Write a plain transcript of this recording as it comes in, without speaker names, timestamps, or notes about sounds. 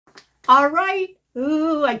All right.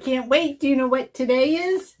 Ooh, I can't wait. Do you know what today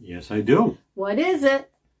is? Yes, I do. What is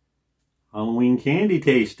it? Halloween candy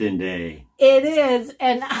tasting day. It is,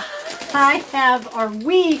 and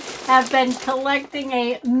we have been collecting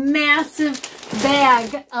a massive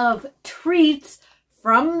bag of treats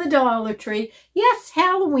from the Dollar Tree. Yes,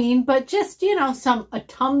 Halloween, but just, you know, some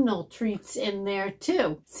autumnal treats in there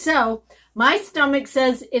too. So my stomach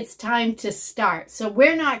says it's time to start. So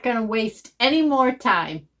we're not going to waste any more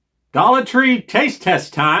time. Dollar Tree taste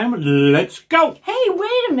test time. Let's go. Hey,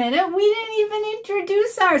 wait a minute. We didn't even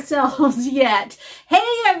introduce ourselves yet. Hey,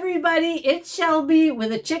 everybody. It's Shelby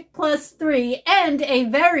with a Chick Plus 3 and a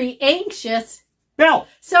very anxious Bill.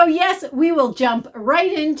 So, yes, we will jump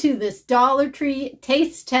right into this Dollar Tree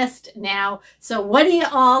taste test now. So, what do you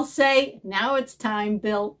all say? Now it's time,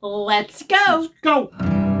 Bill. Let's go. Let's go.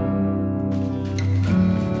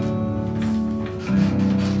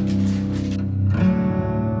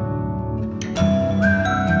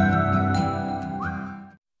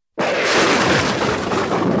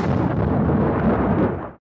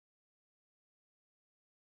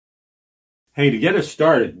 Hey, to get us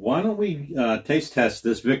started, why don't we taste test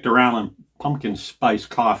this Victor Allen pumpkin spice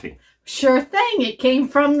coffee? Sure thing. It came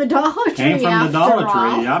from the Dollar Tree. Came from the Dollar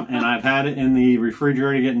Tree, yep. And I've had it in the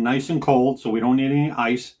refrigerator getting nice and cold, so we don't need any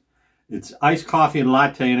ice. It's iced coffee and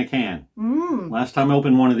latte in a can. Last time I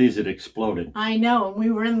opened one of these, it exploded. I know, and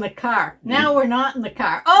we were in the car. Now we're not in the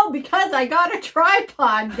car. Oh, because I got a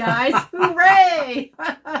tripod, guys. Hooray!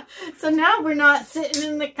 So now we're not sitting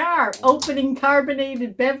in the car opening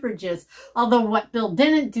carbonated beverages. Although what Bill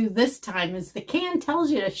didn't do this time is the can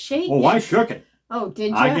tells you to shake it. Well, I shook it. Oh, did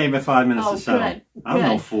you? I gave it 5 minutes to settle. Good. I'm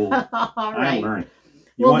no fool. All right. I learned.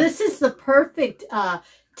 Well, this is the perfect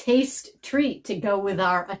taste treat to go with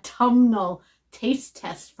our autumnal taste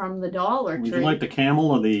test from the Dollar Tree. Would you like the camel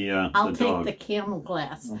or the I'll take dog? the camel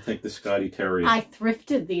glass. I'll take the Scotty Terrier. I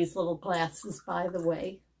thrifted these little glasses, by the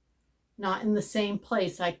way. Not in the same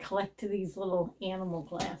place. I collected these little animal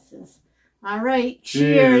glasses. All right.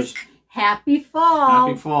 Cheers. Happy fall.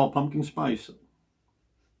 Happy fall. Pumpkin spice.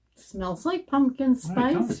 Smells like pumpkin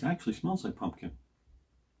spice. It does. It actually smells like pumpkin.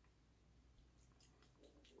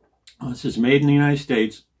 Oh, this is made in the United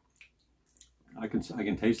States. I can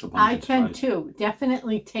taste the pumpkin spice. I can too.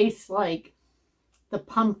 Definitely tastes like the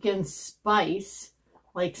pumpkin spice,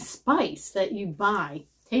 like spice that you buy.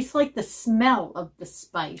 Tastes like the smell of the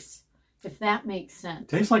spice, if that makes sense.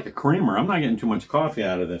 Tastes like a creamer. I'm not getting too much coffee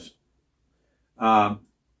out of this.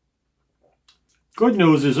 Good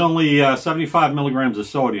news is only 75 milligrams of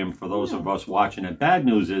sodium for those of us watching it. Bad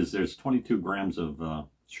news is there's 22 grams of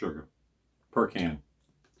sugar per can.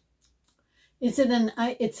 Is it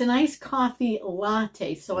it's an iced coffee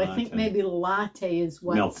latte, so I think maybe latte is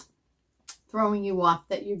what's throwing you off,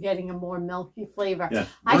 that you're getting a more milky flavor. Yeah,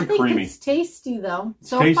 I think creamy. it's tasty though.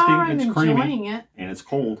 It's so tasty, far I'm it's enjoying creamy, it. And it's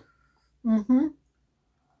cold.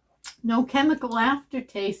 No chemical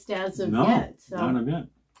aftertaste as of yet. So not yet.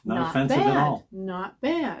 Not offensive at all. Not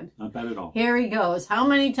bad. Not bad at all. Here he goes. How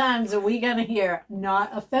many times are we going to hear not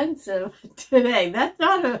offensive today? That's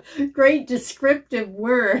not a great descriptive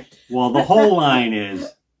word. Well, the whole line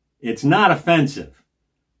is, it's not offensive,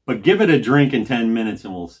 but give it a drink in 10 minutes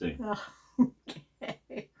and we'll see.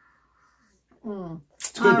 Okay.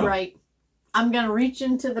 It's good, all right. I'm going to reach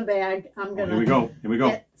into the bag. I'm going to Here we go.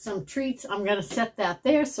 Get some treats. I'm going to set that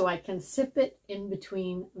there so I can sip it in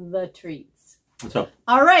between the treats. What's up?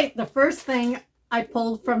 All right, the first thing I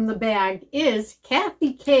pulled from the bag is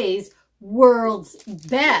Kathy K's World's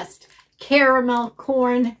Best Caramel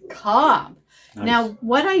Corn Cob. Nice. Now,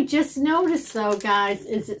 what I just noticed, though, guys,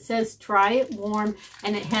 is it says try it warm,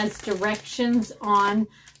 and it has directions on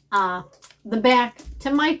the back to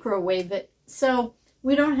microwave it. So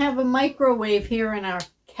we don't have a microwave here in our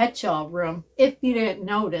catch-all room. If you didn't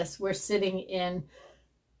notice, we're sitting in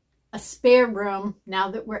a spare room, now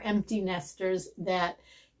that we're empty nesters, that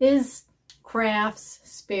is crafts,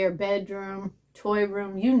 spare bedroom, toy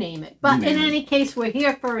room, you name it. But in any case, we're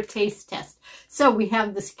here for a taste test. So we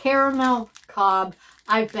have this caramel cob.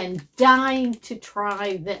 I've been dying to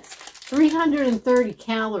try this. 330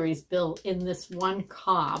 calories, Bill, in this one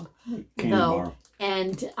cob, though.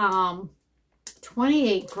 And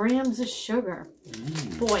 28 grams of sugar.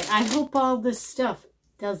 Boy, I hope all this stuff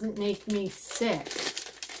doesn't make me sick.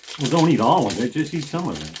 Well, don't eat all of it. Just eat some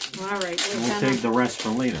of it. All right. We'll save the rest for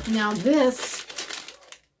later. Now this,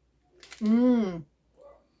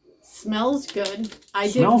 smells good.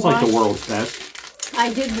 Smells like the world's best.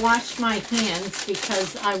 I did wash my hands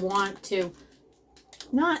because I want to,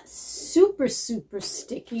 not super, super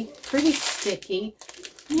sticky, pretty sticky,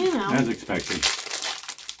 you know. As expected.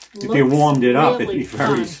 If you warmed it up, it'd be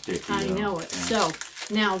very sticky. I know it. Yeah. So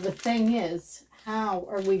now the thing is, how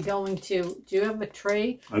are we going to? Do you have a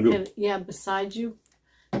tray? I do. Yeah, beside you.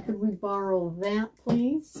 Could we borrow that,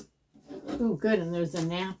 please? Oh, good. And there's a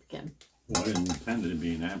napkin. Well, I didn't intend it to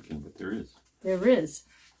be a napkin, but there is. There is.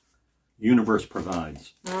 Universe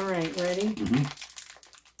provides. All right, ready? Mm-hmm.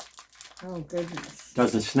 Oh, goodness.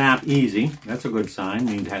 Doesn't snap easy. That's a good sign.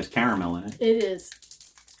 Means it has caramel in it. It is.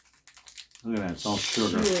 Look at that. It's all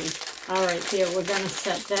sugar. All right, here. We're going to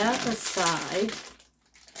set that aside.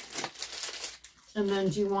 And then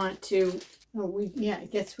do you want to... Oh, yeah, I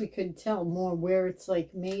guess we could tell more where it's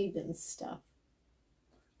like made and stuff.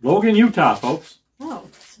 Logan, Utah, folks. Oh,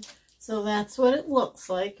 so that's what it looks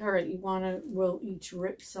like. All right, you want to, we'll each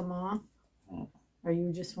rip some off? Or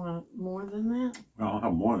you just want more than that? Well, I'll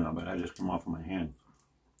have more than that, but I just come off of my hand.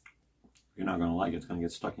 You're not going to like it. It's going to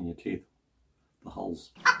get stuck in your teeth. The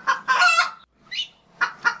hulls.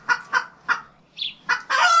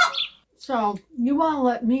 So, you want to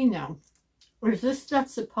let me know. Is this stuff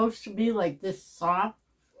supposed to be like this soft?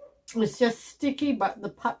 It's just sticky, but the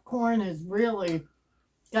popcorn is really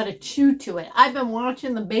got a chew to it. I've been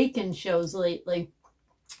watching the bacon shows lately,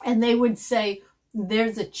 and they would say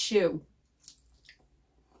there's a chew.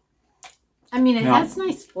 I mean, it has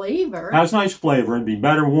nice flavor. It has nice flavor. It'd be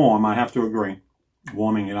better warm, I have to agree.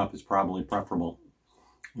 Warming it up is probably preferable.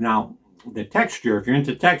 Now, the texture, if you're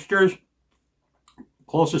into textures,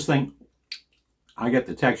 closest thing I get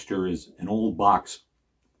the texture is an old box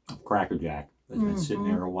of Cracker Jack that's been sitting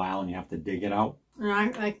there a while and you have to dig it out.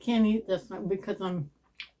 And I can't eat this one because I'm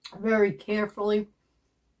very carefully,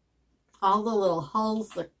 all the little hulls,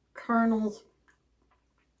 the kernels,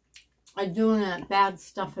 I'm doing that bad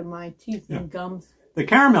stuff in my teeth and gums. The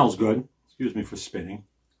caramel's good. Excuse me for spitting.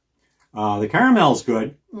 The caramel's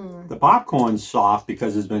good. The popcorn's soft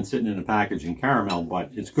because it's been sitting in a packaging caramel,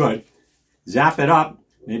 but it's good. Zap it up.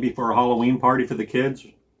 Maybe for a Halloween party for the kids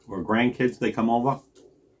or grandkids, they come over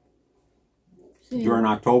during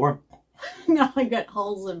October. Now I got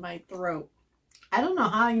holes in my throat. I don't know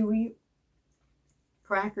how you eat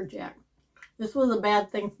Cracker Jack. This was a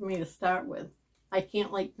bad thing for me to start with. I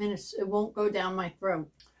can't like finish. It won't go down my throat.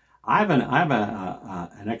 I have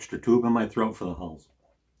an extra tube in my throat for the hulls.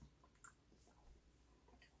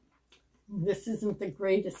 This isn't the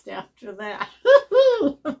greatest after that.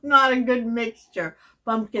 Not a good mixture.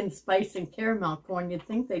 Pumpkin spice and caramel corn. You'd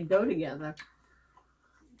think they'd go together.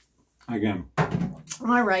 Again.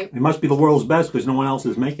 All right. It must be the world's best because no one else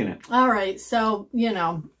is making it. All right. So, you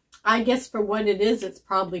know, I guess for what it is, it's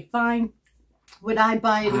probably fine. Would I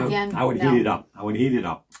buy it again? I would heat it up. I would heat it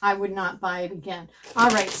up. I would not buy it again. All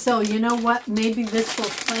right. So, you know what? Maybe this will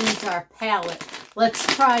cleanse our palate. Let's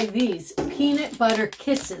try these peanut butter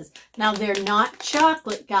kisses. Now, they're not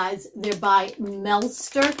chocolate, guys. They're by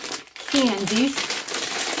Melster Candies.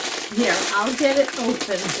 Here, I'll get it open,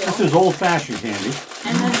 Bill. This is old-fashioned candy.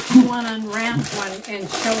 And then if you want to unwrap one and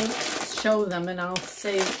show them, and I'll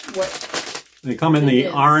say what they come in the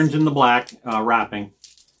orange and the black wrapping.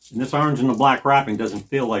 And this orange and the black wrapping doesn't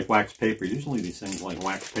feel like wax paper. Usually these things are like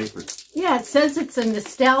wax paper. Yeah, it says it's a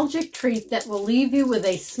nostalgic treat that will leave you with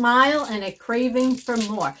a smile and a craving for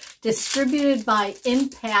more. Distributed by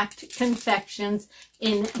Impact Confections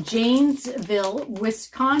in Janesville,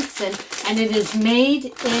 Wisconsin. And it is made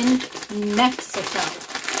in Mexico.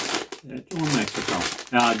 It's in Mexico.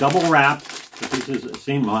 Double wrapped. This is,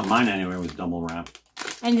 see, mine anyway was double wrapped.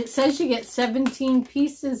 And it says you get 17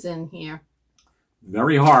 pieces in here.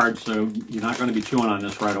 Very hard, so you're not going to be chewing on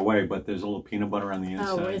this right away, but there's a little peanut butter on the inside.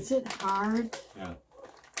 Oh, is it hard? Yeah.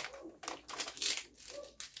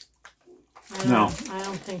 I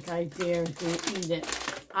don't think I dare eat it.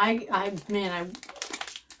 I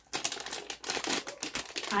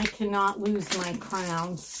cannot lose my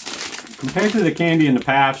crowns. Compared to the candy in the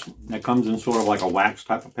past, that comes in sort of like a wax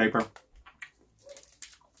type of paper.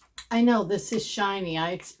 I know, this is shiny.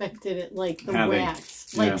 I expected it like the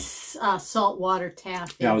wax, like saltwater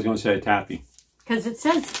taffy. Yeah, I was going to say taffy. Because it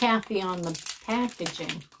says taffy on the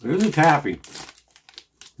packaging. There's a taffy.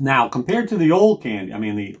 Now, compared to the old candy, I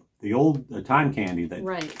mean the old time candy, that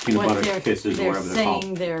peanut butter kisses or whatever they're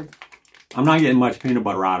called. I'm not getting much peanut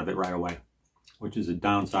butter out of it right away, which is a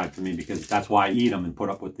downside for me because that's why I eat them and put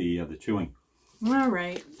up with the chewing. All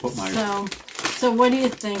right. So what do you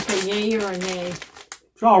think, a yay or a nay?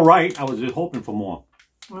 It's all right. I was just hoping for more.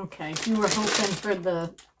 Okay. You were hoping for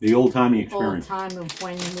the old-timey experience. Old time of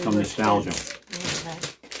when we some nostalgia. Kids. Okay.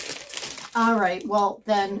 All right. Well,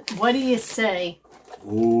 then, what do you say?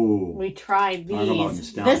 Ooh. We tried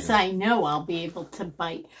these. This I know I'll be able to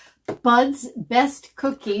bite. Bud's Best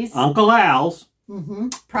Cookies. Uncle Al's.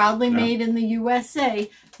 Proudly made in the USA.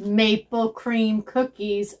 Maple cream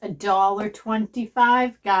cookies,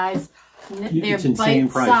 $1.25, guys. They're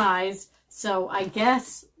bite size. So I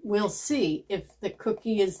guess we'll see if the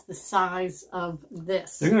cookie is the size of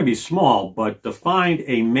this. They're going to be small, but to find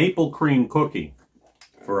a maple cream cookie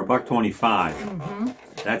for $1.25,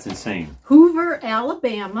 that's insane. Hoover,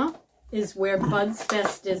 Alabama is where Bud's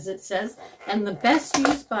Best is, it says. And the best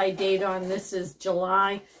use by date on this is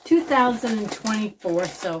July 2024,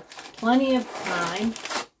 so plenty of time.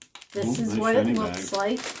 This is what it looks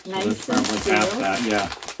like. Nice and sealed. Half that, yeah.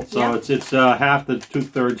 So it's half to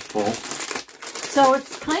 2/3 full. So it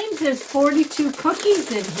claims there's 42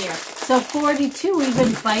 cookies in here. So 42,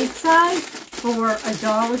 even bite size for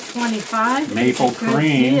 $1.25. Maple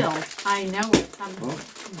cream. Deal. I know it. I'm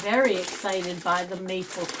very excited by the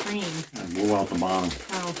maple cream. And move out the bottom.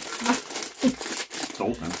 Oh. It's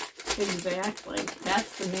open. Exactly.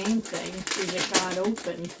 That's the main thing. Is it got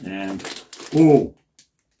open. And oh,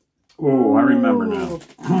 I remember now.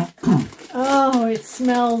 Oh, it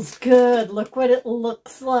smells good. Look what it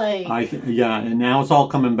looks like. Yeah, and now it's all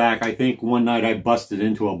coming back. I think one night I busted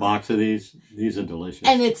into a box of these. These are delicious.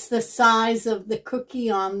 And it's the size of the cookie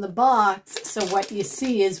on the box. So what you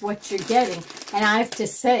see is what you're getting. And I have to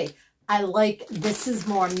say, I like, this is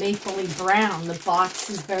more mapley brown. The box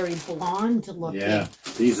is very blonde looking. Yeah,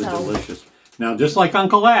 these are delicious. Now, just like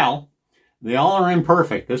Uncle Al, they all are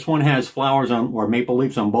imperfect. This one has flowers on, or maple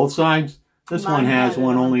leaves on both sides. This one has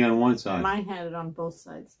one only on one side. Mine had it on both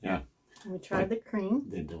sides. Yeah. We tried the cream.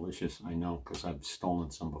 They're delicious, I know, because I've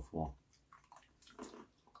stolen some before.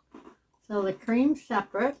 So the cream's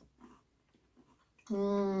separate.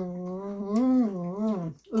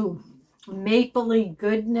 Ooh, mapley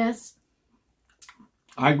goodness.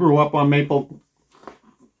 I grew up on maple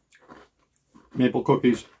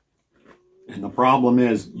cookies. And the problem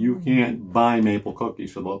is you can't buy maple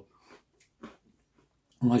cookies for the,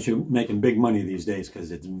 unless you're making big money these days,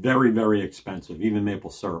 because it's very, very expensive. Even maple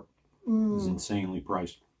syrup is insanely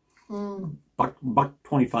priced.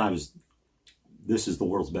 $1.25 is, this is the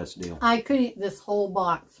world's best deal. I could eat this whole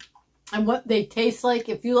box. And what they taste like,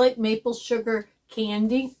 if you like maple sugar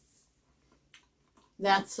candy,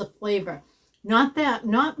 that's the flavor. Not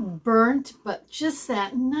burnt, but just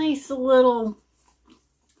that nice little,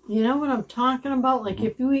 you know what I'm talking about? Like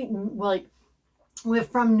if you eat, like, we're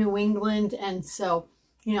from New England, and so,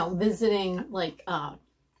 you know, visiting like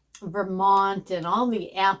Vermont and all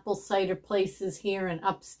the apple cider places here in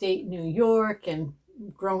upstate New York, and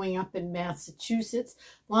growing up in Massachusetts,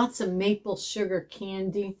 lots of maple sugar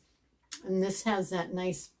candy. And this has that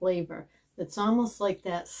nice flavor. It's almost like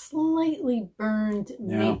that slightly burned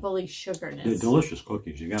mapley sugarness. They're delicious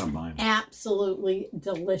cookies. You got to buy them. Absolutely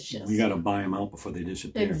delicious. We got to buy them out before they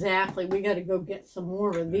disappear. Exactly. We got to go get some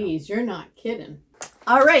more of these. You're not kidding.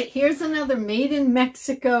 All right. Here's another made in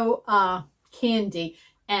Mexico candy.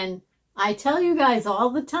 And I tell you guys all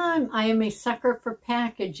the time, I am a sucker for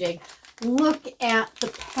packaging. Look at the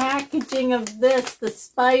packaging of this, the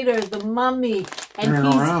spider, the mummy, and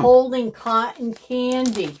he's holding cotton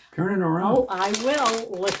candy. Turn it around. Oh, I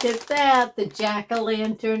will. Look at that, the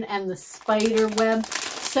jack-o'-lantern and the spider web.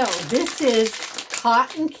 So this is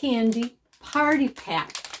cotton candy party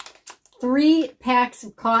pack. 3 packs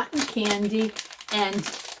of cotton candy and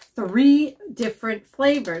 3 different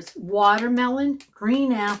flavors: watermelon,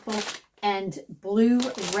 green apple, and blue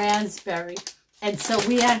raspberry. And so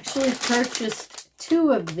we actually purchased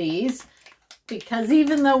 2 of these, because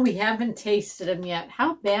even though we haven't tasted them yet,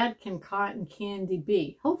 how bad can cotton candy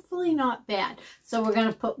be? Hopefully not bad. So we're going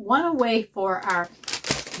to put 1 away for our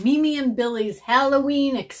Mimi and Billy's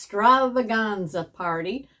Halloween extravaganza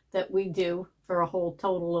party that we do for a whole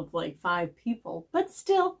total of like 5 people. But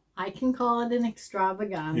still, I can call it an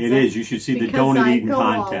extravaganza. It is. You should see the donut eating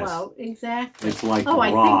contest. All out. Exactly. It's like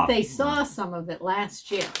I think they saw some of it last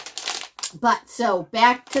year. But so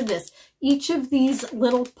back to this. Each of these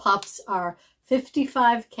little puffs are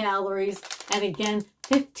 55 calories. And again,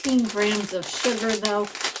 15 grams of sugar though.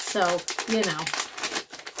 So, you know,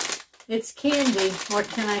 it's candy. What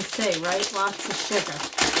can I say, right? Lots of sugar.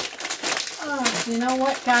 Oh, you know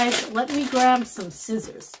what, guys? Let me grab some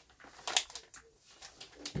scissors.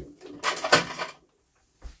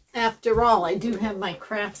 After all, I do have my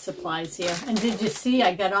craft supplies here. And did you see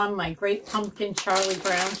I got on my Great Pumpkin Charlie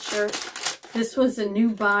Brown shirt? This was a new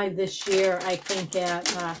buy this year, I think, at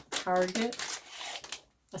Target.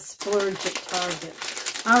 A splurge at Target.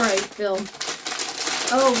 All right, Bill.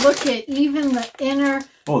 Oh, look at even the inner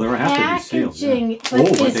packaging.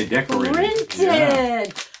 But they decorated. Printed. Yeah.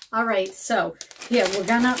 All right, so here, we're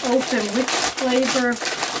going to open which flavor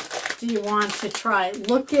do you want to try?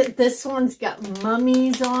 Look at this one's got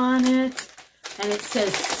mummies on it. And it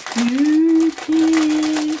says spooky.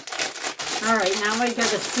 All right, now I got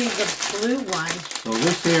to see the blue one. So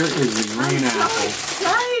this here is the green apple. I'm so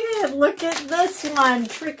excited. Look at this one.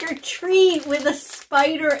 Trick or treat with a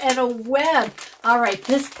spider and a web. All right,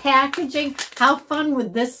 this packaging, how fun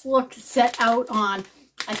would this look set out on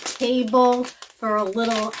a table for a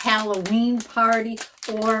little Halloween party?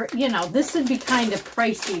 Or, you know, this would be kind of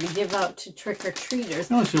pricey to give out to trick-or-treaters.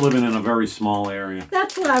 Unless you're living in a very small area.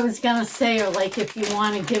 That's what I was going to say. Or, like, if you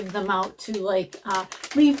want to give them out to, like,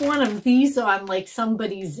 leave one of these on, like,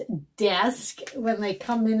 somebody's desk when they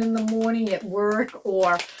come in the morning at work.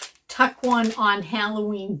 Or tuck one on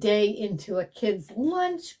Halloween Day into a kid's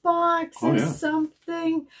lunchbox or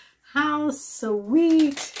something. How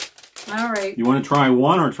sweet. All right. You want to try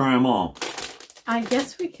one or try them all? I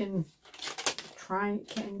guess we can try.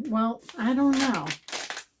 Well, I don't know.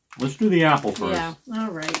 Let's do the apple first. Yeah,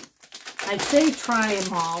 all right. I'd say try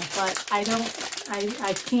them all, but I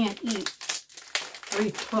can't eat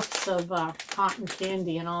 3 puffs of cotton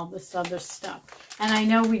candy and all this other stuff. And I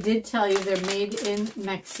know we did tell you they're made in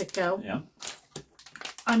Mexico. Yeah.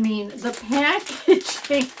 I mean, the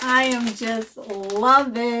packaging, I am just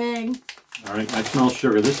loving. All right, I smell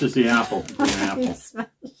sugar. This is the apple. Green apple.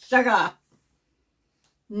 Sugar.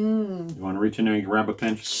 You want to reach in there and grab a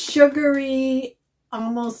pinch? Sugary,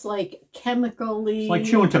 almost like chemically. It's like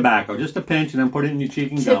chewing tobacco. Just a pinch and then put it in your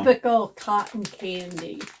cheek and go. Typical cotton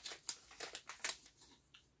candy.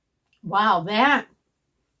 Wow, that.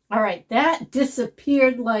 All right, that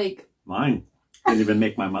disappeared like. Mine didn't even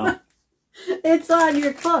make my mouth. It's on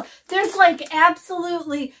your clothes. There's like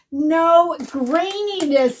absolutely no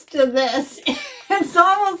graininess to this. It's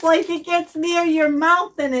almost like it gets near your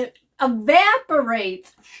mouth and it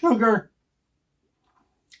evaporates. Sugar.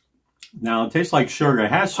 Now, it tastes like sugar. It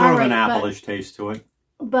has sort of an apple-ish taste to it.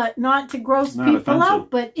 But not to gross people out,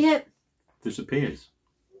 but it disappears.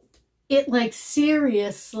 It like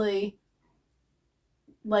seriously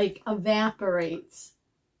like evaporates.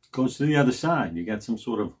 Goes to the other side. You got some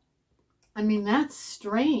sort of... I mean, that's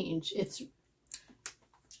strange.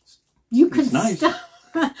 You could nice. stuff.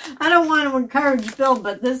 I don't want to encourage Bill,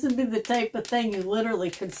 but this would be the type of thing you literally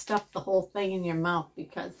could stuff the whole thing in your mouth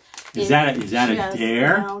because is that a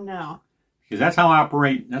dare? No. Because that's how I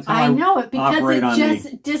operate. That's how I know it because it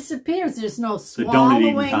just disappears. There's no The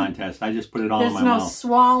swallowing. donut eating contest. I just put it all in my mouth. There's no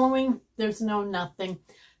swallowing. There's no nothing.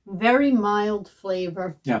 Very mild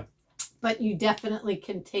flavor. Yeah. But you definitely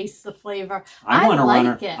can taste the flavor. I want to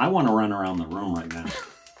run around the room right now.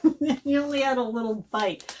 You only had a little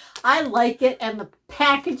bite. I like it, and the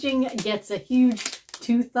packaging gets a huge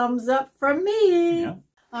 2 thumbs up from me. Yeah.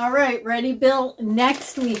 All right, ready, Bill?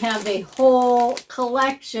 Next, we have a whole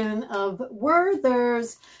collection of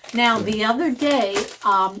Werthers. Now, the other day,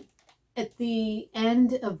 at the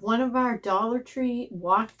end of one of our Dollar Tree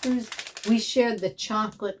walkthroughs, we shared the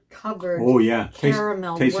chocolate-covered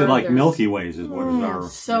caramel tasted Werthers. like Milky Ways is what is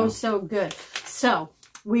ours. So good. So,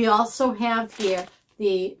 we also have here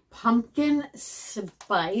the pumpkin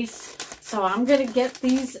spice. So I'm going to get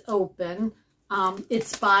these open.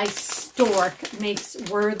 It's by Stork, makes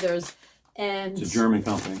Werthers. And it's a German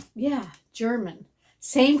company. Yeah, German.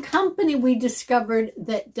 Same company we discovered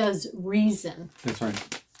that does Reason. That's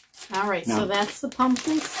right. All right, so that's the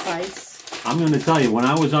pumpkin spice. I'm going to tell you, when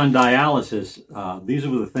I was on dialysis, these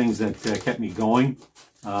were the things that kept me going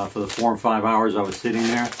for the 4 or 5 hours I was sitting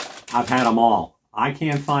there. I've had them all. I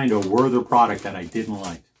can't find a Werther product that I didn't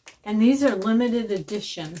like. And these are limited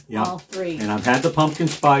edition, all 3. And I've had the pumpkin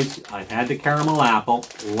spice. I've had the caramel apple.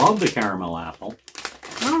 Love the caramel apple.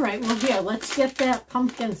 All right, well, here, let's get that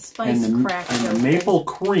pumpkin spice cracked open. And the maple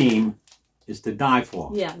cream is to die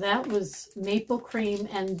for. Yeah, that was maple cream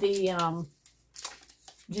and the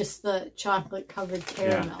just the chocolate-covered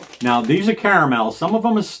caramel. Yeah. Now, these are caramel. Some of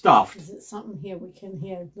them are stuffed. Is it something here we can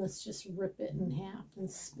hear? Let's just rip it in half and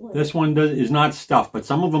split. This one is not stuffed, but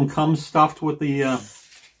some of them come stuffed with the...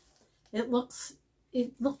 It looks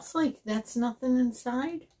like that's nothing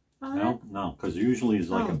inside. No, because usually it's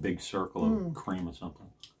like a big circle of cream or something.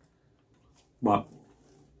 But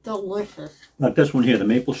delicious. Like this one here, the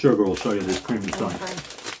maple sugar will show you this cream inside.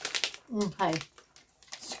 Okay.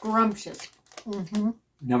 Scrumptious.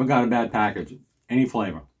 Never got a bad package. Any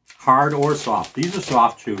flavor. Hard or soft. These are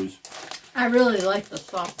soft chews. I really like the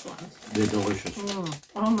soft ones. They're delicious.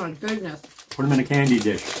 Oh my goodness. Put them in a candy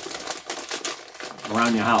dish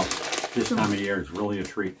around your house. This time of year is really a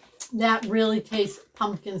treat. That really tastes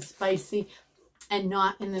pumpkin spicy and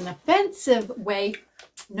not in an offensive way,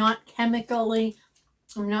 not chemically.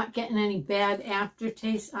 I'm not getting any bad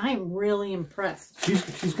aftertaste. I am really impressed.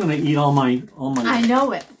 She's gonna eat all my. I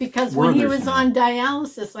know it, because when he was now. on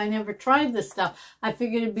dialysis, I never tried this stuff. I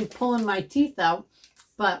figured it'd be pulling my teeth out,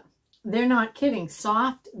 but they're not kidding.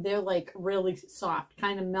 Soft. They're like really soft,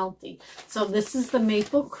 kind of melty. So this is the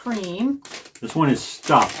maple cream. This one is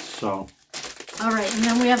stuffed, so. All right, and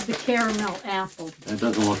then we have the caramel apple. That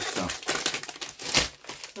doesn't look stuffed.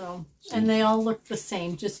 So, and they all look the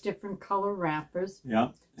same, just different color wrappers. Yeah,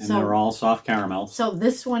 and they're all soft caramels. So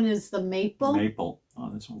this one is the maple. Maple. Oh,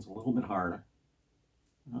 this one's a little bit harder.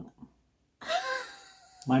 Oh.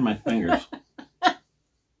 Mind my fingers.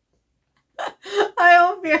 I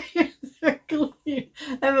hope your hands are clean.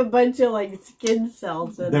 I have a bunch of like skin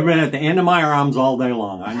cells. They've been at the end of my arms all day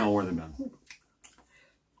long. I know where they've been.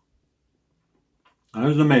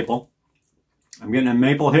 There's the maple. I'm getting a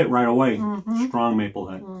maple hit right away. Mm-hmm. Strong maple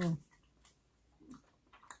hit. Mm.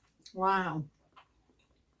 Wow.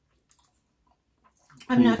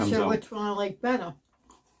 I'm not sure which one I like better.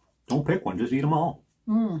 Don't pick one. Just eat them all.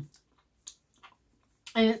 Mm.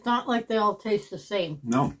 And it's not like they all taste the same.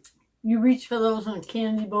 No. You reach for those in a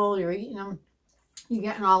candy bowl, you're eating them. You're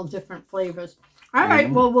getting all different flavors. All right,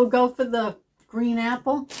 well, we'll go for the green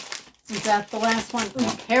apple. Is that the last one?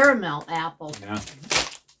 Ooh, caramel apple. Yeah.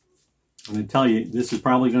 I'm going to tell you, this is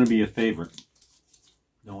probably going to be a favorite.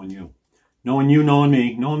 Knowing you. Knowing you, knowing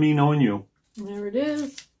me. Knowing me, knowing you. There it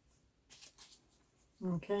is.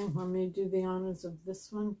 Okay, let me do the honors of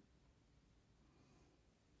this one.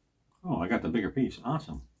 Oh, I got the bigger piece.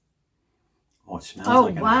 Awesome. Oh, it smells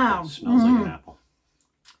like an apple. It smells like an apple.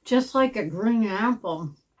 Just like a green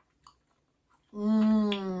apple.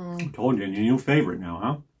 Mmm. I told you, your new favorite now,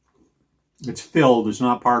 huh? It's filled. It's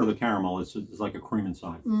not part of the caramel. It's like a cream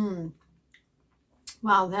inside. Mmm.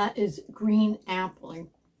 Wow, that is green apple.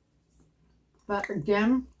 But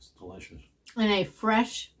again, it's delicious. And a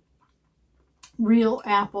fresh, real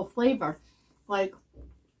apple flavor. Like,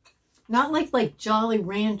 not like Jolly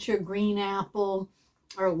Rancher green apple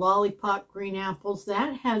or Lollipop green apples.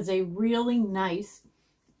 That has a really nice,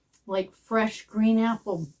 like, fresh green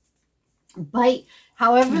apple bite.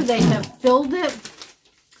 However they have filled it,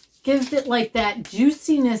 gives it like that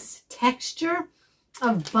juiciness texture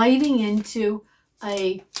of biting into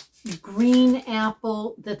a green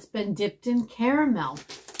apple that's been dipped in caramel.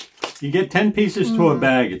 You get 10 pieces to a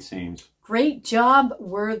bag, it seems. Great job,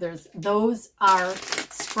 Werther's. Those are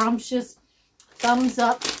scrumptious. Thumbs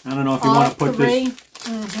up. I don't know if you want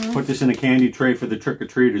to put this in a candy tray for the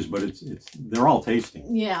trick-or-treaters, but they're all tasty.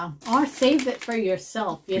 Yeah, or save it for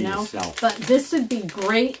yourself, you know. But this would be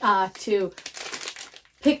great to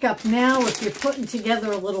pick up now if you're putting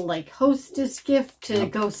together a little like hostess gift to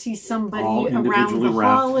go see somebody around the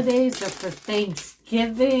holidays or for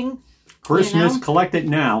Thanksgiving. Christmas, collect it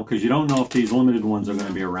now because you don't know if these limited ones are going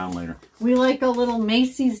to be around later. We like a little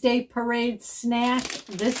Macy's Day Parade snack.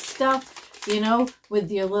 This stuff, you know,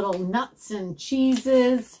 with your little nuts and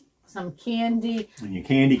cheeses, some candy. And your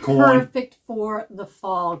candy corn. Perfect for the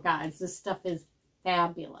fall, guys. This stuff is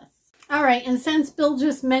fabulous. All right, and since Bill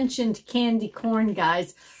just mentioned candy corn,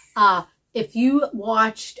 guys, if you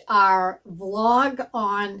watched our vlog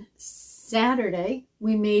on Saturday,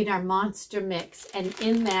 we made our monster mix, and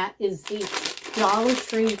in that is the Dollar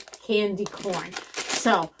Tree candy corn.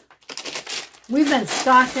 So, we've been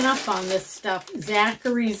stocking up on this stuff.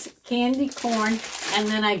 Zachary's candy corn, and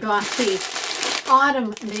then I got the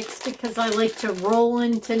autumn mix because I like to roll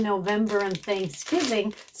into November and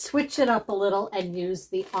Thanksgiving, switch it up a little, and use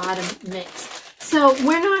the autumn mix. So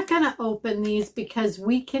we're not going to open these because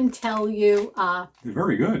we can tell you... they're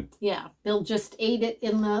very good. Yeah, Bill just ate it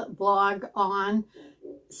in the blog on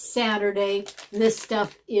Saturday. This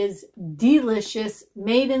stuff is delicious,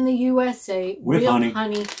 made in the USA, with real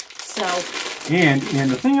honey. So, and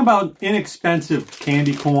the thing about inexpensive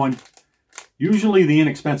candy corn, usually the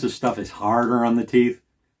inexpensive stuff is harder on the teeth.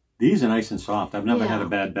 These are nice and soft. I've never had a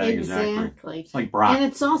bad bag of Zachary. It's like Brock. And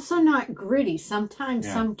it's also not gritty. Sometimes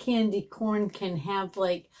some candy corn can have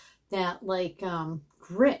like that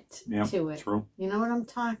grit to it. True. You know what I'm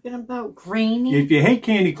talking about? Grainy. If you hate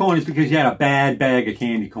candy corn, it's because you had a bad bag of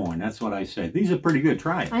candy corn. That's what I say. These are pretty good.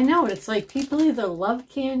 Try it. I know. It's like people either love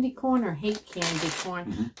candy corn or hate candy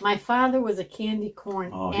corn. My father was a candy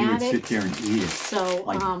corn addict. He would sit there and eat it. So,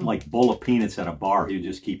 like bowl of peanuts at a bar. He would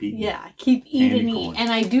just keep eating. Yeah, keep eating.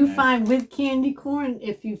 And I do find with candy corn,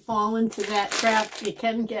 if you fall into that trap, you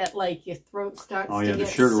can get like your throat starts to get the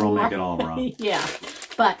sugar sore. will make it all wrong. Yeah.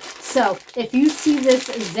 But, so, if you see this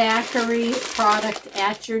Zachary product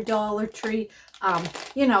at your Dollar Tree,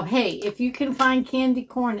 You know, hey, if you can find candy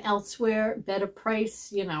corn elsewhere, better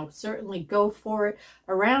price, you know, certainly go for it.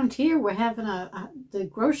 Around here, we're having the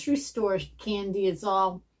grocery store candy is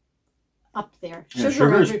all up there.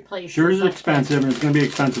 Sugar every place. Sugar is expensive, and it's going to be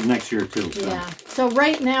expensive next year too. So. Yeah. So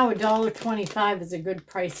right now, $1.25 is a good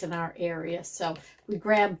price in our area. So we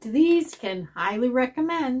grabbed these. Can highly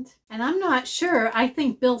recommend. And I'm not sure. I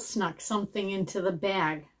think Bill snuck something into the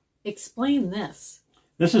bag. Explain this.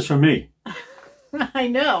 This is for me. I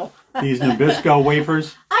know. These Nabisco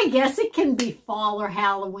wafers. I guess it can be fall or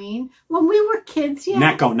Halloween. When we were kids, yeah.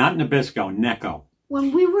 Necco, not Nabisco, Necco.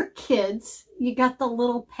 When we were kids, you got the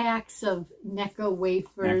little packs of Necco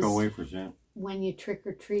wafers. Necco wafers, yeah. When you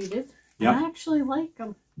trick-or-treated. Yep. I actually like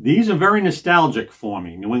them. These are very nostalgic for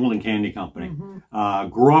me, New England Candy Company. Mm-hmm.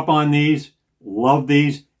 Grew up on these, love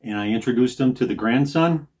these, and I introduced them to the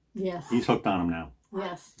grandson. Yes. He's hooked on them now.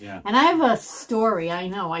 Yes. Yeah. And I have a story. I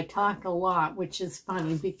know I talk a lot, which is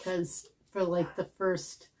funny because for like the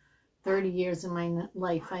first 30 years of my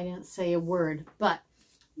life, I didn't say a word. But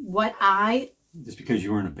what Just because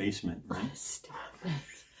you were in a basement, right? Stop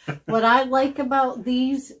it. What I like about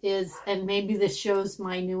these is, and maybe this shows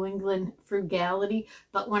my New England frugality,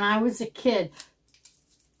 but when I was a kid,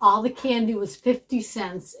 all the candy was 50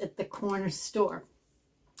 cents at the corner store.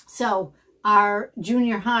 So our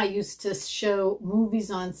junior high used to show movies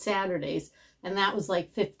on Saturdays, and that was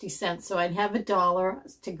like 50 cents. So I'd have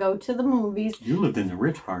 $1 to go to the movies. You lived in the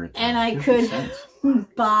rich part of town. And I could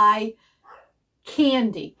buy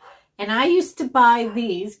candy. And I used to buy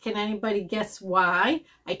these. Can anybody guess why?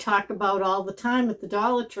 I talk about all the time at the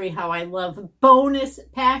Dollar Tree how I love bonus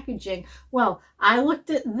packaging. Well, I looked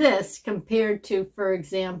at this compared to, for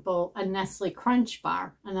example, a Nestle Crunch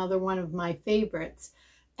Bar, another one of my favorites.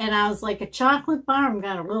 And I was like, a chocolate bar, I'm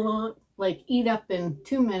going to like eat up in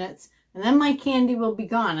 2 minutes. And then my candy will be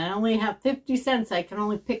gone. I only have 50 cents. I can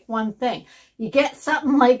only pick one thing. You get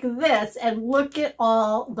something like this and look at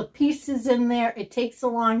all the pieces in there. It takes a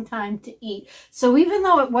long time to eat. So even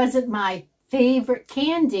though it wasn't my favorite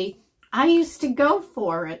candy, I used to go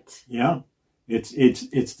for it. Yeah. It's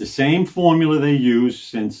the same formula they use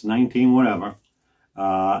since 19 whatever.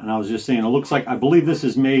 And I was just saying, it looks like, I believe this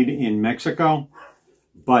is made in Mexico,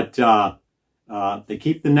 but they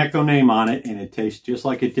keep the Necco name on it, and it tastes just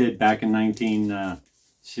like it did back in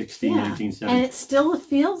 1960, 1970. And it still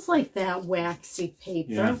feels like that waxy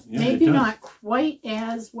paper. Yeah, maybe not quite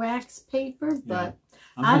as wax paper, but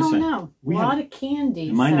I don't know. A lot of candy.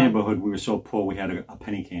 In my neighborhood, we were so poor, we had a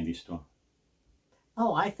penny candy store.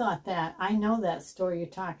 Oh, I thought that. I know that store you're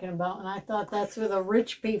talking about, and I thought that's where the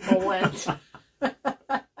rich people went.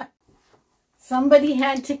 Somebody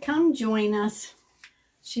had to come join us.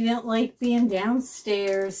 She didn't like being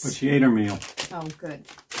downstairs. But she ate her meal. Oh, good.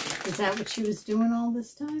 Is that what she was doing all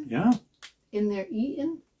this time? Yeah. In there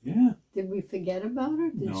eating? Yeah. Did we forget about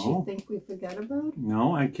her? Did she think we forgot about her?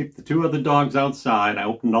 No, I kept the 2 other dogs outside. I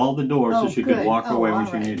opened all the doors so she could walk away when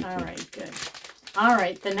she needed to. All right, good. All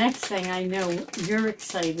right, the next thing, I know you're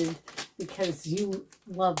excited because you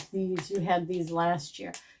love these. You had these last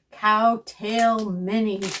year. Cowtail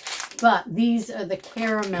Minis. But these are the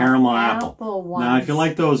caramel apple ones. Now, if you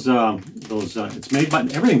like those, it's made by,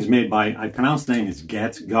 everything's made by, I pronounce the name is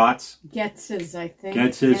Gott's. Getz's, I think.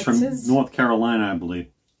 Getz's from North Carolina, I believe.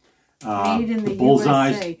 Made in the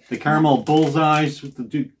bullseyes, USA. the caramel bullseyes with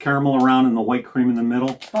the caramel around and the white cream in the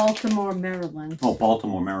middle. Baltimore, Maryland. Oh,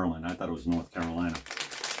 Baltimore, Maryland. I thought it was North Carolina.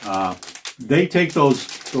 They take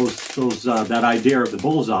that idea of the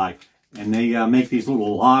bullseye, and they make these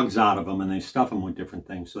little logs out of them, and they stuff them with different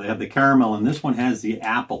things. So they have the caramel, and this one has the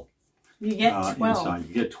apple. You get 12 inside.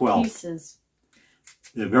 You get 12 pieces.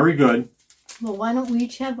 They're very good. Well, why don't we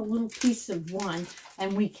each have a little piece of one,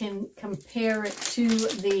 and we can compare it to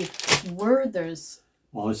the Werther's.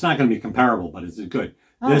 Well, it's not going to be comparable, but it's good.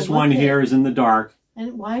 This one here is in the dark.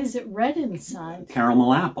 And why is it red inside?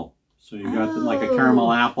 Caramel apple. So you got like a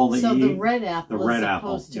caramel apple that you eat. So the red apple as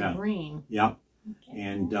opposed to green. Yep. Okay.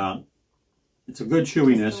 And it's a good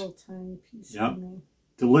chewiness. Just a little tiny piece. Yep.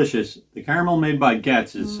 Delicious. The caramel made by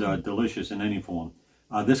Getz is delicious in any form.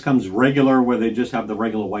 This comes regular, where they just have the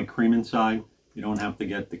regular white cream inside. You don't have to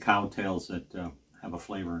get the cowtails that have a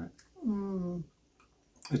flavor in it.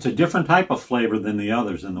 It's a different type of flavor than the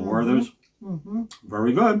others, than the Werther's.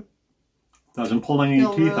 Very good. Doesn't pull any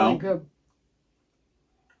teeth out. Good.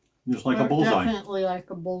 Just like a bullseye. Definitely like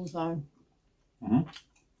a bullseye.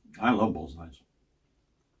 I love bullseyes.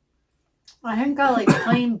 I think I like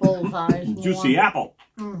plain bullseyes more. Juicy apple.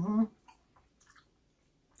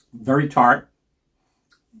 Very tart.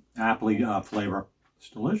 Appley flavor. It's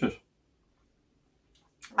delicious.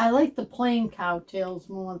 I like the plain cowtails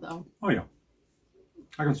more, though. Oh, yeah.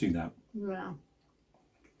 I can see that. Yeah.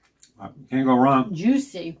 Can't go wrong.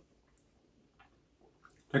 Juicy.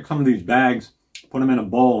 Take some of these bags, put them in a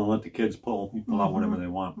bowl, and let the kids pull. You pull out whatever they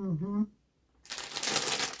want.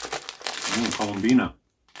 Colombina.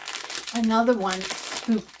 Another one.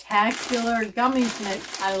 Spectacular gummies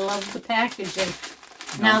mix. I love the packaging.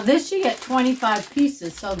 Now this you get 25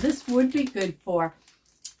 pieces, so this would be good for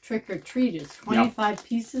trick-or-treaters. 25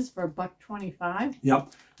 pieces for $1.25.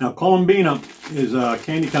 Yep. Now Colombina is a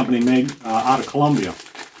candy company made out of Colombia.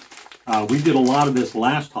 We did a lot of this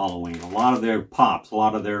last Halloween. A lot of their pops, a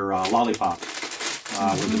lot of their lollipops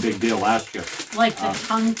was a big deal last year. Like the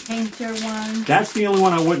tongue painter one. That's the only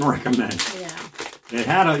one I wouldn't recommend. Yeah. It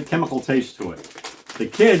had a chemical taste to it. The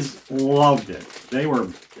kids loved it. They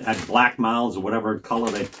had black mouths or whatever color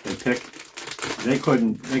they picked. They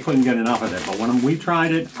couldn't get enough of it. But when we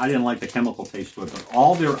tried it, I didn't like the chemical taste to it. But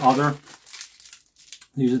all their other,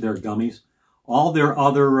 these are their gummies, all their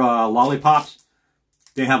other lollipops,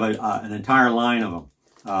 they have an entire line of them.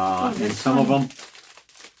 And some of them,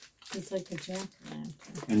 it's like a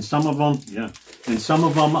jack-o'-lantern. And some of them, and some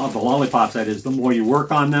of them, the lollipops, that is, the more you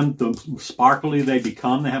work on them, the sparkly they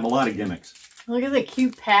become. They have a lot of gimmicks. Look at the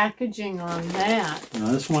cute packaging on that.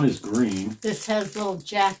 Now this one is green. This has little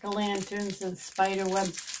jack-o'-lanterns and spider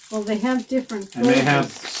webs. Well, they have different flavors. And they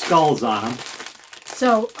have skulls on them.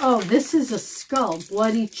 So, oh, this is a skull,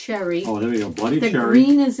 bloody cherry. Oh, there we go, bloody cherry. The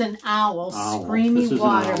green is an owl, screamy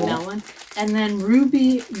watermelon. And then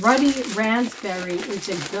ruddy raspberry is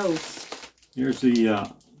a ghost. Here's the,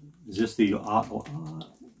 is this the...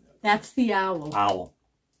 That's the owl. Owl.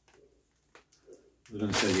 I was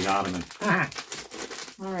going to say the ottoman.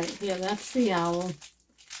 All right, yeah, that's the owl.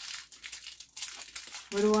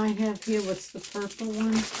 What do I have here? What's the purple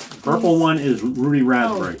one? The purple one is Rudy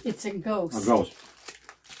Raspberry. Oh, it's a ghost. A ghost.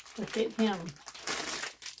 Look at him.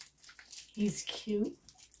 He's cute.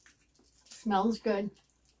 Smells good.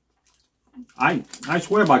 I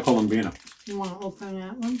swear by Colombina. You want to open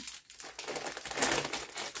that one?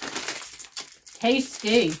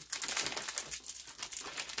 Tasty.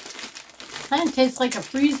 Kind of tastes like a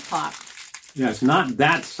freeze pop. Yeah, it's not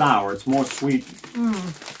that sour. It's more sweet.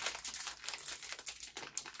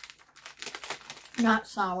 Not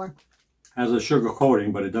sour. Has a sugar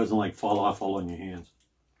coating, but it doesn't like fall off all on your hands.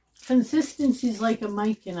 Consistency's like a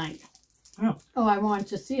Mike-and-Ike. Yeah. Oh, I wanted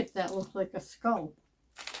to see if that looked like a skull.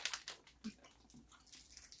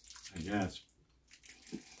 I guess.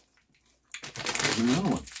 Open another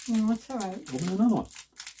one. That's all right. Open another one.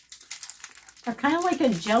 They're kind of like a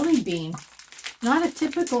jelly bean. Not a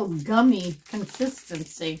typical gummy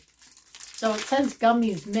consistency. So it says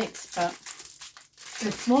gummies mixed, but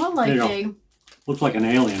it's more like a... Looks like an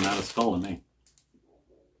alien, not a skull to me.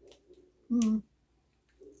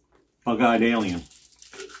 Bug-eyed alien.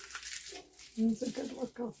 That's a good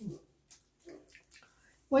look of them.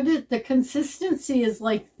 The consistency is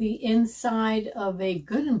like the inside of a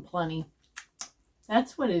Good and Plenty.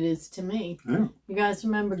 That's what it is to me. Yeah. You guys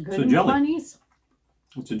remember Good and Plenty's?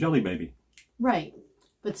 It's a jelly baby. Right.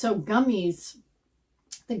 But so gummies,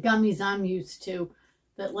 the gummies I'm used to,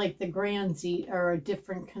 that like the Grands eat, are a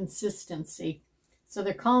different consistency. So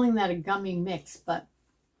they're calling that a gummy mix, but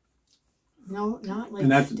no, not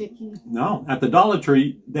like sticky. No. At the Dollar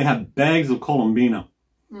Tree, they have bags of Colombina.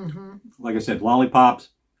 Like I said, lollipops.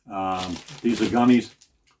 These are gummies.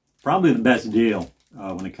 Probably the best deal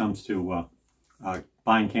when it comes to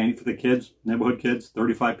buying candy for the kids, neighborhood kids.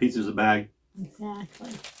 35 pieces a bag.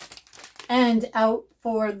 Exactly. And out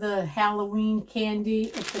for the Halloween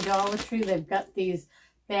candy at the Dollar Tree, they've got these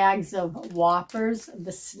bags of Whoppers,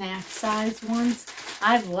 the snack size ones.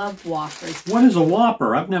 I love Whoppers. What is a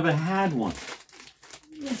Whopper? I've never had one.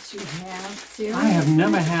 Yes, you have. Seriously? I have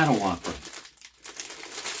never had a Whopper.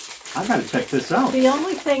 I've got to check this out. The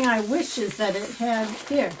only thing I wish is that it had,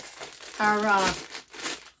 here, are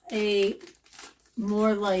a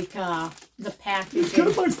more like the packaging.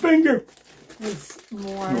 Cut my finger. Was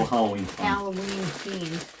more Halloween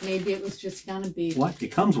themed. Maybe it was just going to be. What? It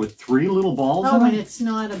comes with 3 little balls in it? Oh, and it's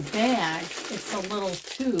not a bag. It's a little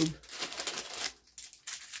tube.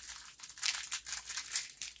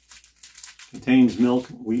 Contains milk,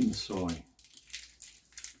 wheat, and soy.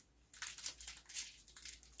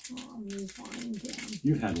 Oh, rewind down.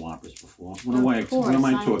 You've had Whoppers before. What am I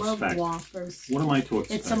to expect? Whoppers. What am I to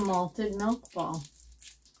expect? It's a malted milk ball.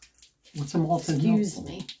 What's a malted milk ball? Excuse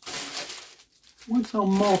me. What's a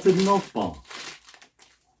malted milk ball?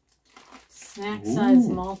 Snack size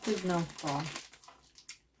malted milk ball.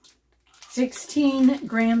 16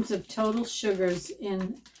 grams of total sugars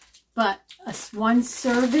in, but one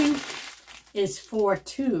serving is 4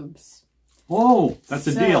 tubes. Oh, that's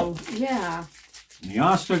a deal. Yeah. The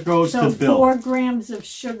Oscar goes to So Bill. 4 grams of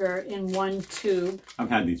sugar in 1 tube. I've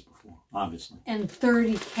had these before, obviously. And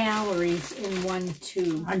 30 calories in 1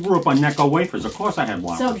 tube. I grew up on Necco wafers. Of course I had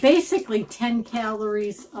Whoppers. So basically 10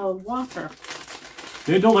 calories a Whopper.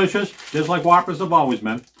 They're delicious, just like Whoppers have always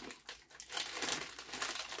been.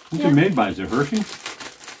 Who's it made by? Is it Hershey?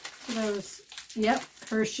 Those, yep,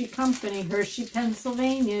 Hershey Company, Hershey,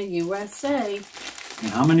 Pennsylvania, USA.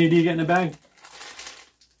 And how many do you get in a bag?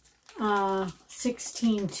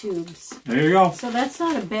 16 tubes. There you go. So that's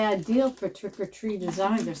not a bad deal for trick-or-treaters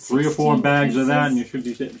either. 3 or 4 bags pieces. of that and you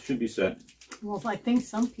should be set. Well, I think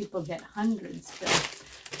some people get hundreds, but...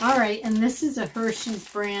 All right, and this is a Hershey's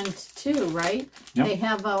brand too, right? Yep. They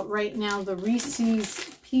have out right now the Reese's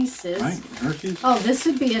Pieces. Right, Hershey's. Oh, this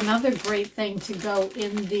would be another great thing to go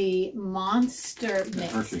in the Monster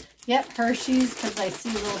Mix. Hershey. Yep, Hershey's, because I see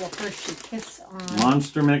a little Hershey Kiss on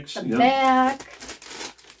Monster Mix. the back.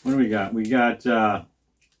 What do we got? We got 3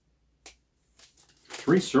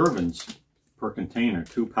 servings per container.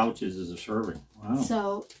 2 pouches is a serving. Wow.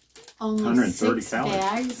 So only 130 6 calories.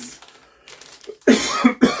 bags.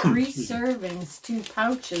 3 servings, 2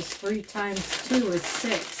 pouches, 3 times 2 is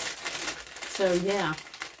 6. So yeah.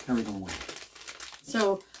 Carry them away.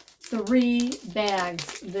 So 3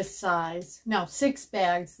 bags this size. No, 6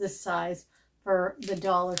 bags this size for the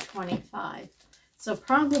 $1.25. So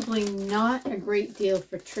probably not a great deal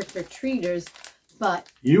for trick-or-treaters, but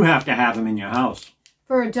You have to have them in your house.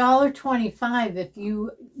 for $1.25, if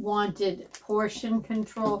you wanted portion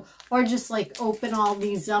control, or just like open all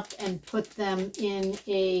these up and put them in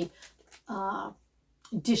a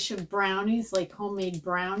dish of brownies, like homemade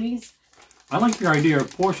brownies. I like your idea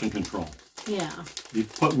of portion control. Yeah. You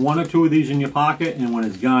put 1 or 2 of these in your pocket, and when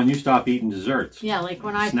it's gone, you stop eating desserts. Yeah, like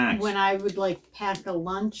when I would like pack a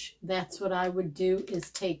lunch, that's what I would do,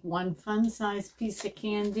 is take 1 fun-sized piece of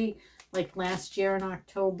candy, like last year in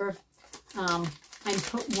October. I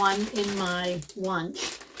put 1 in my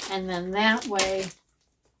lunch, and then that way,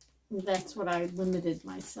 that's what I limited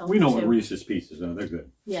myself to. We know what Reese's Pieces are. They're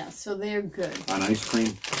good. Yeah, so they're good. On ice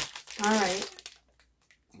cream. All right.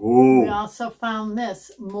 Ooh. We also found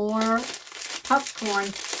this, more popcorn.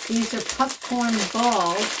 These are popcorn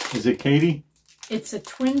balls. Is it Katie? It's a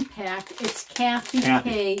twin pack. It's Kathy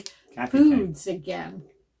Kathy Foods again.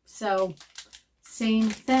 So, same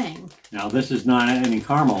thing. Now, this is not any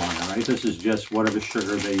caramel on it, right? This is just whatever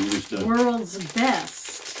sugar they use to... World's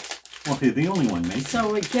Best. Well, they're the only one making.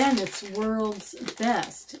 So, again, it's World's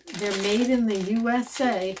Best. They're made in the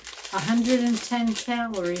USA. 110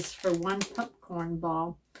 calories for 1 popcorn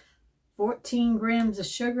ball. 14 grams of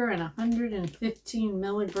sugar and 115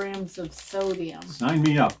 milligrams of sodium Sign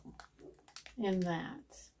me up. in that.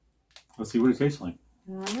 Let's see what it tastes like.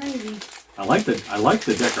 Alrighty. I like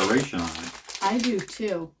the decoration on it. I do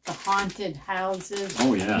too. The haunted houses.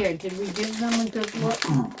 Oh, yeah. Here, did we give them a good look?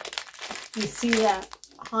 You see that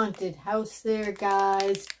haunted house there,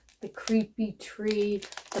 guys? The creepy tree.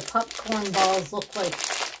 The popcorn balls look like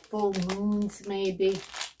full moons, maybe.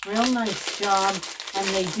 Real nice job. And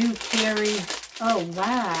they do carry... Oh,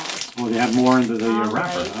 wow. Well, they have more into the All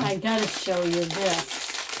wrapper, right, huh? I gotta show you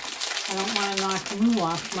this. I don't want to knock you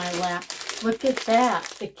off my lap. Look at that.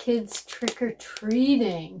 The kids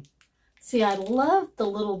trick-or-treating. See, I love the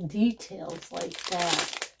little details like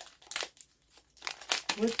that.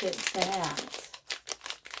 Look at that.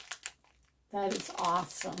 That is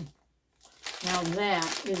awesome. Now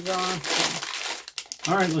that is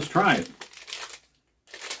awesome. All right, let's try it.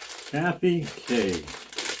 Kathy K.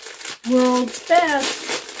 World's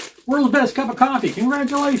Best. World's Best Cup of Coffee.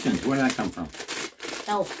 Congratulations. Where did that come from?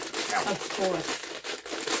 Elf, of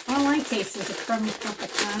course. All my case is a crummy cup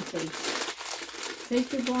of coffee.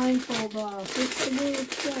 Take your blindfold off. It's the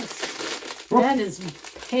World's Best. That is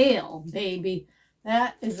pale, baby.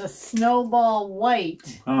 That is a snowball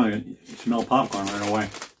white. Oh, you smell popcorn right away.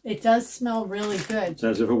 It does smell really good. It's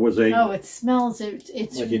as if it was a... Oh, it smells, it's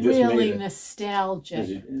Like you just made really it. nostalgic.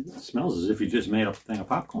 It smells as if you just made a thing of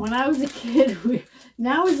popcorn. When I was a kid,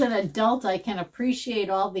 now as an adult, I can appreciate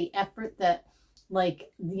all the effort that,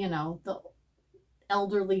 like, you know, the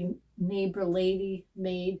elderly neighbor lady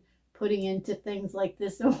made putting into things like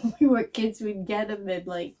this. So when we were kids, we'd get them and,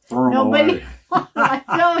 like, Throw 'em nobody... away. I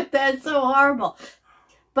know, that's so horrible.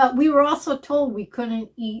 But we were also told we couldn't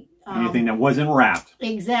eat... Anything that wasn't wrapped.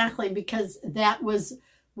 Exactly, because that was,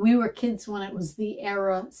 we were kids when it was the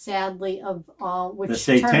era, sadly, of all, which The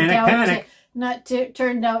Satanic Panic.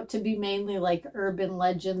 Turned out to be mainly like urban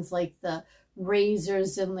legends, like the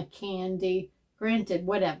razors and the candy, Granted,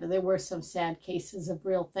 whatever, there were some sad cases of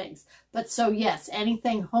real things. But so, yes,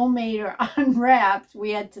 anything homemade or unwrapped, we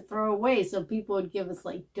had to throw away. So people would give us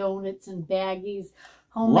like donuts and baggies,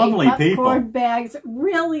 homemade Lovely popcorn people. bags.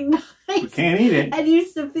 Really nice. We can't eat it. I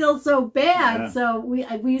used to feel so bad. Yeah. So we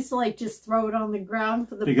used to like just throw it on the ground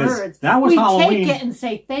for the Because birds. that was We'd Halloween. take it and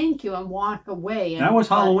say thank you and walk away. That was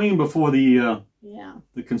Halloween before the yeah.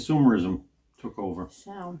 the consumerism took over.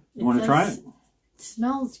 So You want to try it? It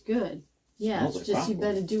smells good. Yeah, Smells it's like just you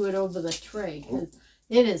popcorn. better do it over the tray because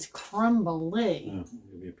it is crumbly. Yeah,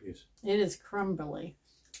 I'll give you a piece. It is crumbly.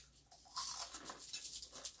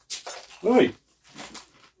 Hey,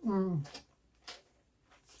 Mm.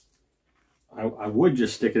 I would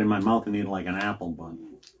just stick it in my mouth and eat it like an apple,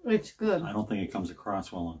 but It's good. I don't think it comes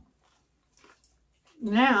across well.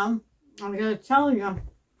 Now, I'm going to tell you,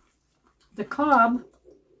 the cob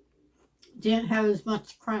didn't have as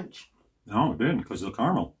much crunch. No, it didn't because of the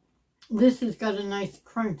caramel. This has got a nice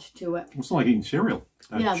crunch to it. It's like eating cereal.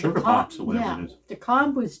 Yeah, Sugar pops or whatever it is. The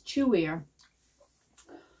cob was chewier.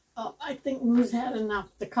 Oh, I think Lou's had enough.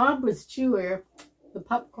 The cob was chewier. The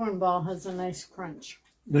popcorn ball has a nice crunch.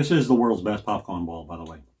 This is the world's best popcorn ball, by the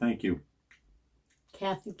way. Thank you,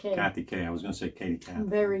 Kathy K. Kathy K. I was going to say Katie Cat.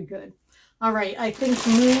 Very good. All right, I think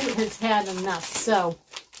Lou has had enough. So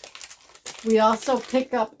we also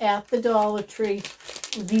pick up at the Dollar Tree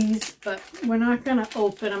these, but we're not going to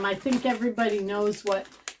open them. I think everybody knows what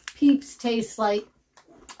Peeps taste like.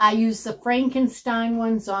 I use the Frankenstein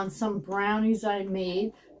ones on some brownies I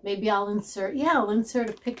made. Maybe I'll insert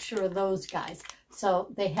a picture of those guys.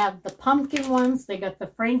 So they have the pumpkin ones, they got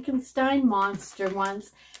the Frankenstein monster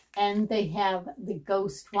ones, and they have the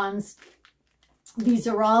ghost ones. These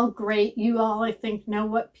are all great. You all, I think, know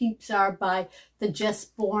what Peeps are by the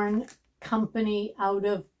Just Born company out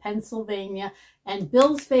of Pennsylvania. And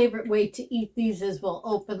Bill's favorite way to eat these is we'll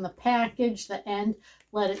open the package, the end,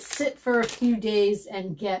 let it sit for a few days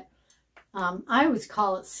and get, I always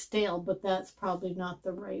call it stale, but that's probably not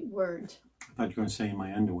the right word. I thought you were going to say in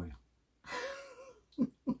my underwear.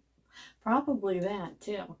 Probably that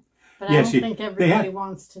too. But Yeah, I don't think everybody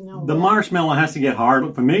wants to know The that. marshmallow has to get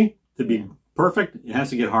hard. For me, to be perfect, it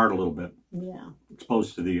has to get hard a little bit. Yeah.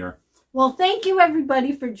 Exposed to the air. Well, thank you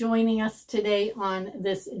everybody for joining us today on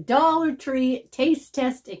this Dollar Tree Taste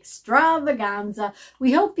Test Extravaganza.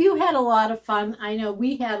 We hope you had a lot of fun. I know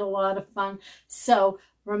we had a lot of fun. So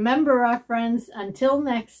remember, our friends, until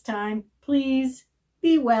next time, please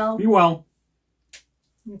be well. Be well.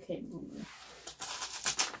 Okay.